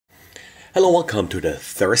Hello, welcome to the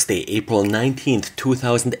Thursday, April 19th,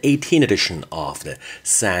 2018 edition of the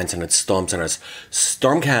SANS and Storm Center's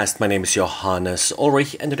Stormcast. My name is Johannes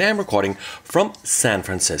Ulrich and today I'm recording from San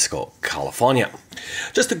Francisco, California.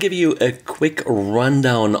 Just to give you a quick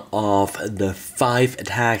rundown of the 5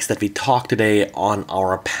 attacks that we talked today on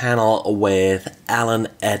our panel with Alan,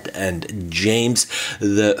 Ed, and James.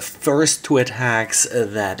 The first 2 attacks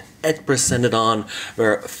that Ed presented on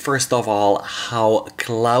were, first of all, how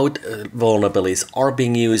cloud vulnerabilities are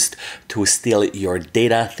being used to steal your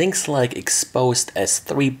data. Things like exposed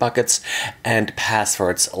S3 buckets and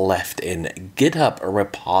passwords left in GitHub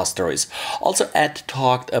repositories. Also, Ed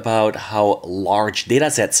talked about how large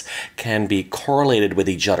data sets can be correlated with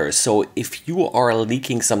each other. So if you are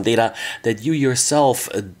leaking some data that you yourself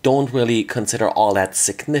don't really consider all that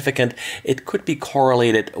significant, it could be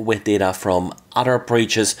correlated with data from other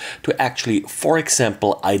breaches to actually, for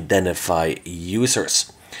example, identify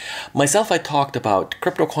users. Myself, I talked about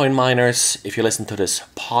crypto coin miners. If you listen to this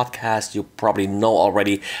podcast, you probably know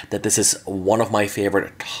already that this is one of my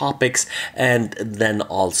favorite topics, and then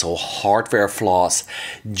also hardware flaws.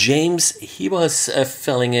 James, he was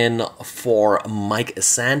filling in for Mike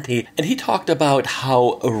Santi, and he talked about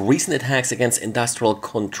how recent attacks against industrial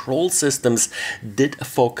control systems did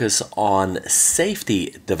focus on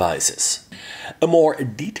safety devices. A more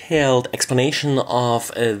detailed explanation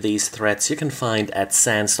of these threats you can find at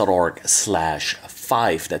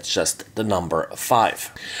sans.org/5. That's just the number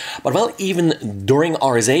 5. But well, even during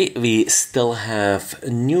RSA, we still have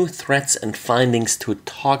new threats and findings to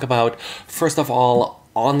talk about. First of all,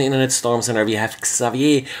 on the Internet Storm Center, we have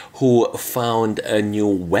Xavier, who found a new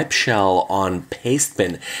web shell on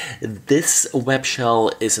Pastebin. This web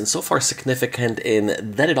shell is insofar significant in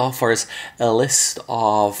that it offers a list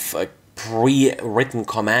of pre-written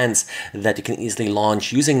commands that you can easily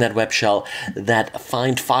launch using that web shell that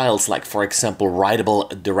find files like, for example,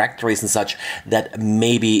 writable directories and such that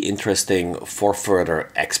may be interesting for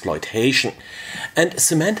further exploitation. And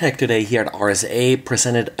Symantec today here at RSA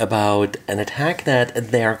presented about an attack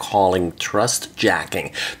that they're calling trust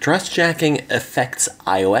jacking. Trust jacking affects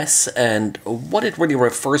iOS, and what it really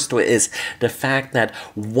refers to is the fact that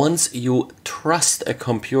once you trust a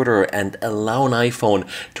computer and allow an iPhone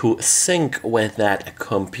to sync with that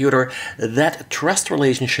computer, that trust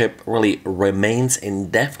relationship really remains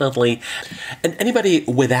indefinitely, and anybody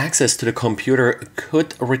with access to the computer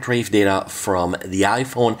could retrieve data from the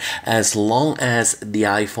iPhone as long as the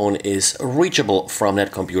iPhone is reachable from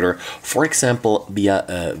that computer, for example via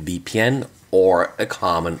a VPN or a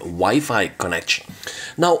common Wi-Fi connection.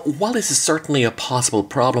 Now, while this is certainly a possible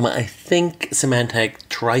problem, I think Symantec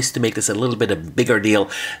tries to make this a little bit a bigger deal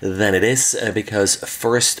than it is, because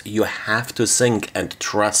first you have to sync and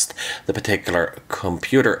trust the particular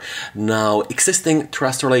computer. Now, existing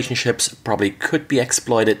trust relationships probably could be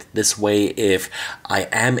exploited this way. If I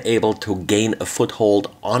am able to gain a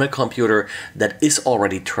foothold on a computer that is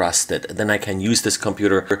already trusted, then I can use this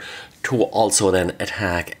computer to also then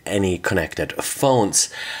attack any connected phones.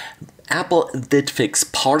 Apple did fix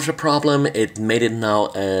part of the problem. It made it now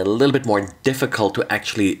a little bit more difficult to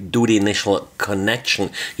actually do the initial connection.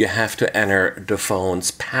 You have to enter the phone's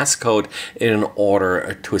passcode in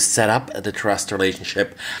order to set up the trust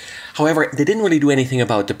relationship. However, they didn't really do anything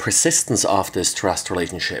about the persistence of this trust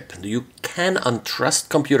relationship. You can untrust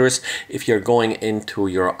computers if you're going into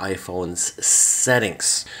your iPhone's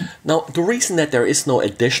settings. Now, the reason that there is no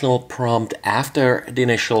additional prompt after the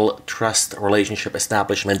initial trust relationship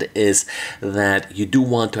establishment is that you do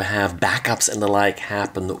want to have backups and the like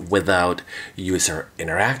happen without user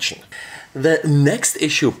interaction. The next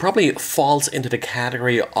issue probably falls into the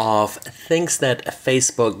category of things that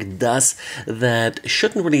Facebook does that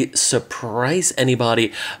shouldn't really surprise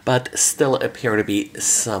anybody, but still appear to be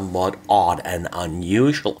somewhat odd and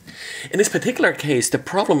unusual. In this particular case, the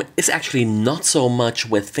problem is actually not so much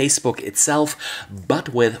with Facebook itself,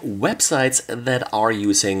 but with websites that are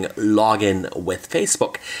using login with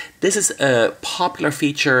Facebook. This is a popular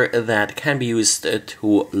feature that can be used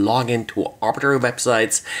to log into arbitrary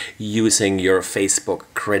websites using your Facebook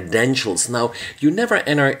credentials. Now, you never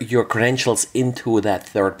enter your credentials into that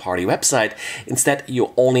third-party website. Instead,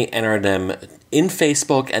 you only enter them in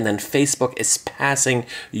Facebook, and then Facebook is passing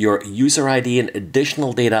your user ID and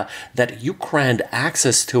additional data that you grant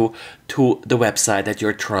access to the website that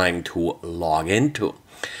you're trying to log into.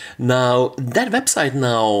 Now, that website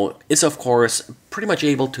now is, of course, pretty much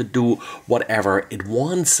able to do whatever it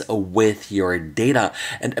wants with your data.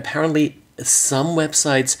 And apparently, some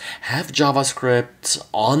websites have JavaScript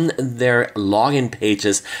on their login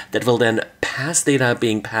pages that will then pass data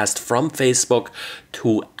being passed from Facebook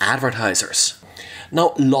to advertisers. Now,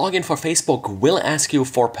 login for Facebook will ask you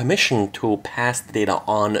for permission to pass the data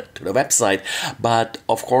on to the website, but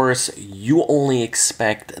of course, you only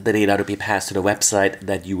expect the data to be passed to the website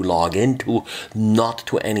that you log into, not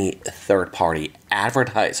to any third-party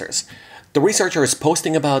advertisers. The researchers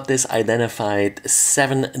posting about this identified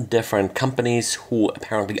 7 different companies who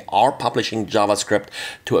apparently are publishing JavaScript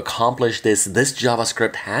to accomplish this. This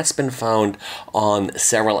JavaScript has been found on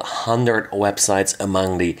several hundred websites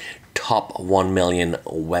among the top 1 million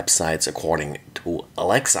websites according to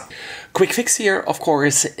Alexa. Quick fix here, of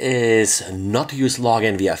course, is not to use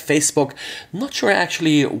login via Facebook. Not sure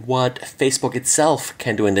actually what Facebook itself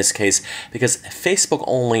can do in this case, because Facebook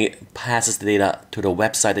only passes the data to the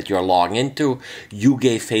website that you're logging into. You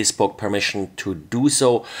gave Facebook permission to do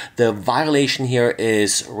so. The violation here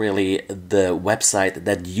is really the website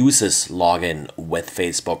that uses login with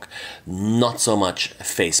Facebook, not so much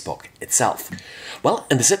Facebook itself. Well,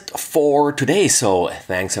 and that's it for today. So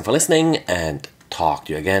thanks for listening, and talk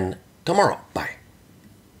to you again tomorrow. Bye.